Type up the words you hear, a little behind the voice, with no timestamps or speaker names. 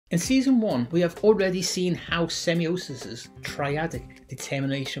In Season 1, we have already seen how Semiosis' triadic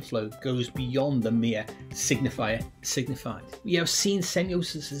determination flow goes beyond the mere signifier signified. We have seen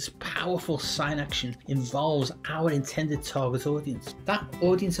Semiosis' powerful sign action involves our intended target audience. That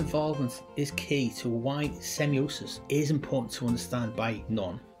audience involvement is key to why Semiosis is important to understand by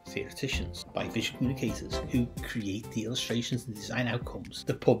non-theoreticians, by visual communicators who create the illustrations and design outcomes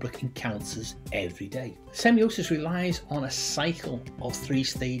the public encounters every day. Semiosis relies on a cycle of 3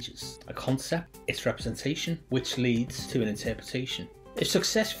 stages: a concept, its representation, which leads to an interpretation. If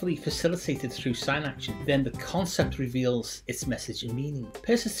successfully facilitated through sign action, then the concept reveals its message and meaning.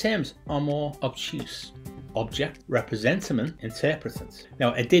 Peirce's terms are more obtuse: object, representament, interpretant.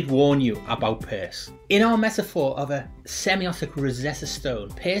 Now, I did warn you about Peirce. In our metaphor of a semiotic Rosetta Stone,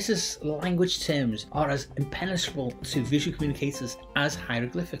 Peirce's language terms are as impenetrable to visual communicators as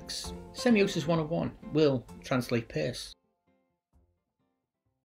hieroglyphics. Semiosis 101 will translate Peirce.